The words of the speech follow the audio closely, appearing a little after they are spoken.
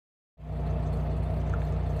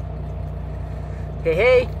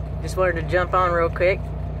Hey, just wanted to jump on real quick.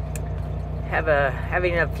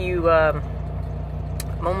 Having a few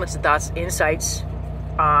moments of thoughts, insights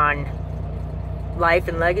on life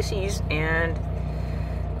and legacies, and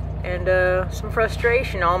some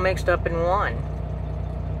frustration all mixed up in one.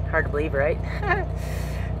 Hard to believe, right?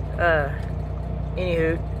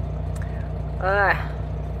 Anywho,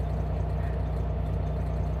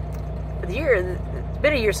 it's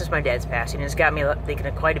been a year since my dad's passing, and it's got me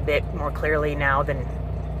thinking quite a bit more clearly now than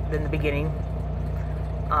the beginning.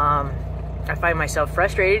 I find myself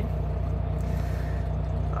frustrated.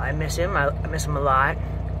 I miss him. I miss him a lot,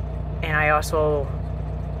 and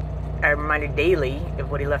I'm reminded daily of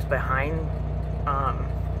what he left behind.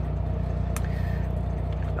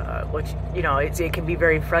 Which, it can be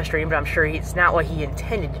very frustrating, but I'm sure it's not what he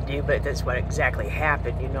intended to do, but that's what exactly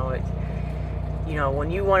happened.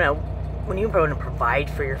 When you want to provide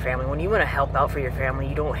for your family, when you want to help out for your family,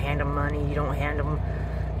 you don't hand them money, you don't hand them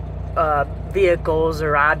vehicles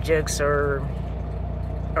or objects or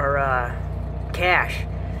cash.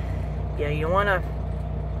 You want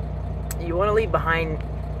to leave behind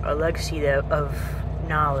a legacy of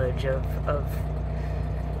knowledge, of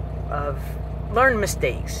learned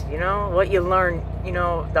mistakes. What you learn,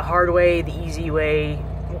 the hard way, the easy way,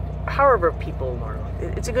 however people learn.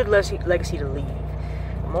 It's a good legacy to leave.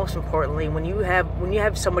 Most importantly, when you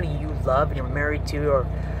have somebody you love and you're married to,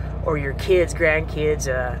 or your kids, grandkids,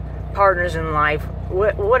 partners in life,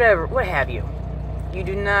 whatever, what have you. You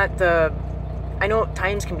do not. I know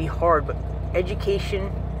times can be hard, but education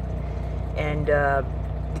and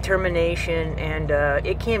determination, and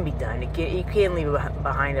it can be done. You can leave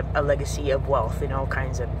behind a legacy of wealth in all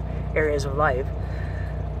kinds of areas of life.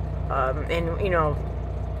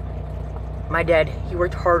 My dad, he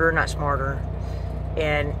worked harder, not smarter,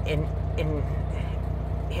 and in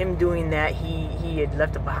him doing that, he had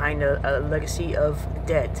left behind a legacy of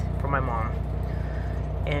debt for my mom.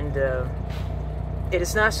 And it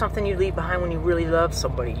is not something you leave behind when you really love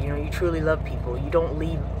somebody. You truly love people. You don't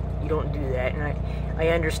do that. And I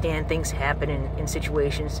understand things happen in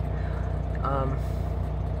situations.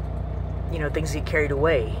 Things get carried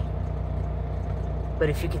away. But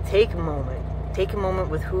if you could take a moment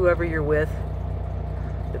with whoever you're with,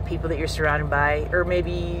 the people that you're surrounded by, or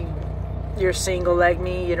maybe you're single like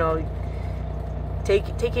me,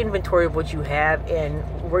 take inventory of what you have and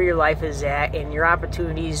where your life is at and your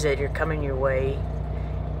opportunities that are coming your way.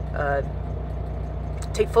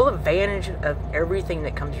 Take full advantage of everything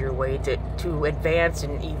that comes your way to advance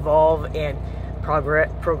and evolve and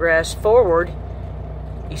progress forward.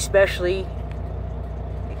 Especially,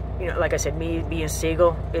 like I said, me being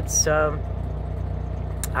single, it's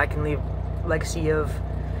I can leave a legacy of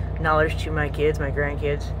knowledge to my kids, my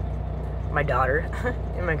grandkids, my daughter,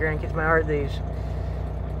 and my grandkids, my heart thieves.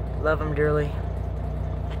 Love them dearly.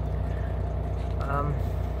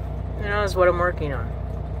 That's what I'm working on.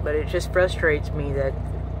 But it just frustrates me that,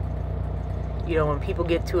 when people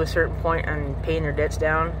get to a certain point on paying their debts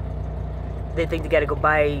down, they think they got to go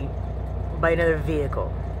buy another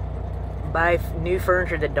vehicle, buy new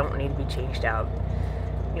furniture that don't need to be changed out.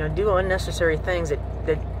 Do unnecessary things that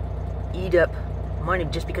eat up money.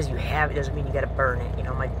 Just because you have it doesn't mean you got to burn it.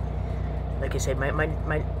 Like I said,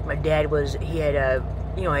 my dad he had a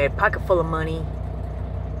pocket full of money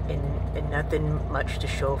and nothing much to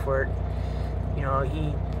show for it.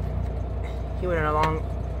 He went along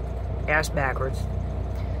ass backwards.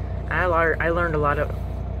 I learned a lot of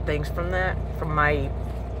things from that, from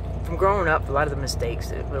growing up. A lot of the mistakes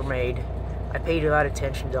that were made, I paid a lot of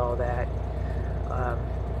attention to all that.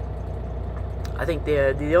 I think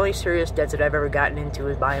the only serious debts that I've ever gotten into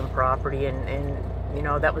is buying property, and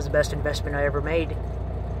that was the best investment I ever made.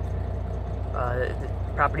 The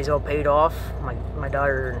property's all paid off. My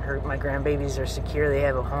daughter and my grandbabies are secure. They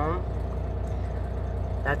have a home.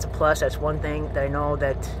 That's a plus. That's one thing that I know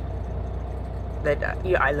that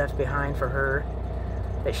I left behind for her,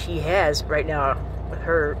 that she has right now with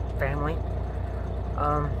her family.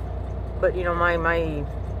 But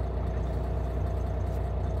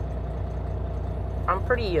I'm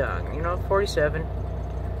pretty young, 47.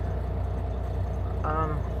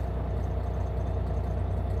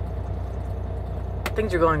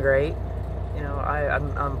 Things are going great.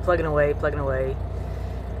 I'm plugging away,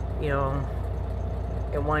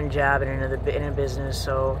 in one job and in a business,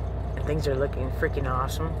 and things are looking freaking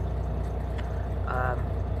awesome.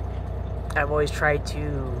 I've always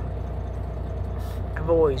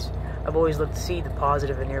looked to see the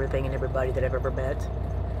positive in everything and everybody that I've ever met.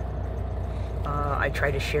 I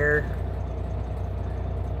try to share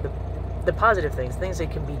the positive things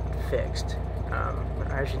that can be fixed.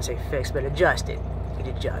 I shouldn't say fixed, but adjusted.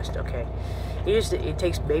 you to adjust, okay? It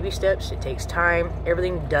takes baby steps. It takes time.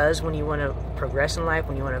 Everything does when you want to progress in life,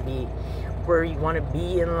 when you want to be where you want to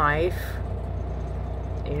be in life.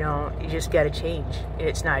 You know, you just got to change.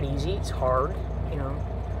 It's not easy. It's hard. You know,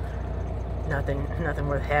 nothing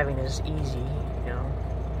worth having is easy. You know,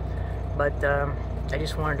 but I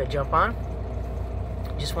just wanted to jump on.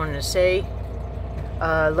 Just wanted to say,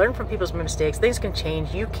 learn from people's mistakes. Things can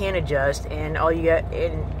change. You can adjust, and all you got,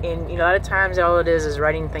 and you know, a lot of times all it is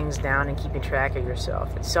writing things down and keeping track of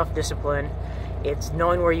yourself. It's self-discipline. It's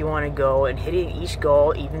knowing where you want to go and hitting each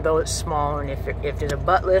goal, even though it's small. And if there's a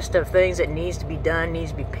butt list of things that needs to be done, needs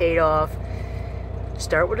to be paid off,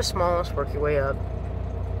 start with the smallest, work your way up.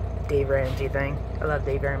 Dave Ramsey thing. I love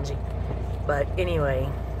Dave Ramsey. But anyway,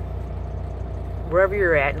 wherever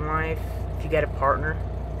you're at in life, if you got a partner,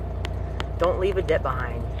 don't leave a debt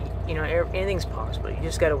behind. You know, anything's possible. You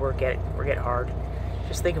just got to work at it. Work at it hard.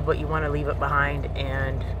 Just think of what you want to leave it behind,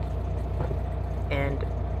 and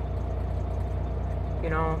you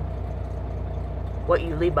know, what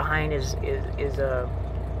you leave behind is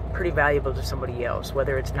pretty valuable to somebody else.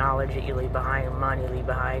 Whether it's knowledge that you leave behind, money you leave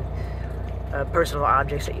behind, personal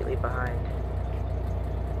objects that you leave behind.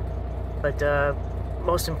 But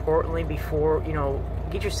most importantly, before, you know,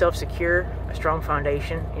 get yourself secure, a strong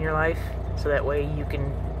foundation in your life, so that way you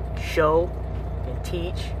can show and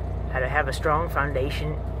teach how to have a strong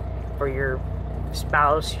foundation for your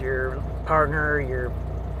spouse, your partner, your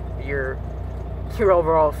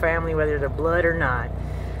overall family, whether they're blood or not.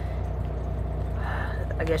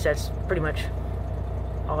 I guess that's pretty much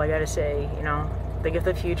all I gotta say. You know, think of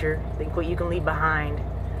the future. Think what you can leave behind.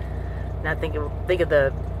 Not think of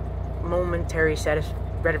the momentary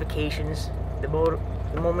gratifications, the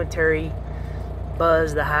momentary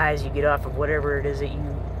buzz, the highs you get off of whatever it is that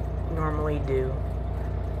you normally do.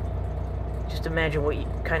 Just imagine what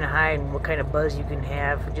kind of high and what kind of buzz you can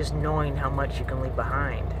have just knowing how much you can leave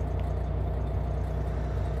behind.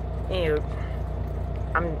 Anyway,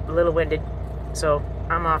 I'm a little winded, so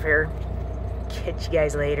I'm off here. Catch you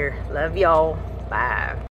guys later. Love y'all. Bye.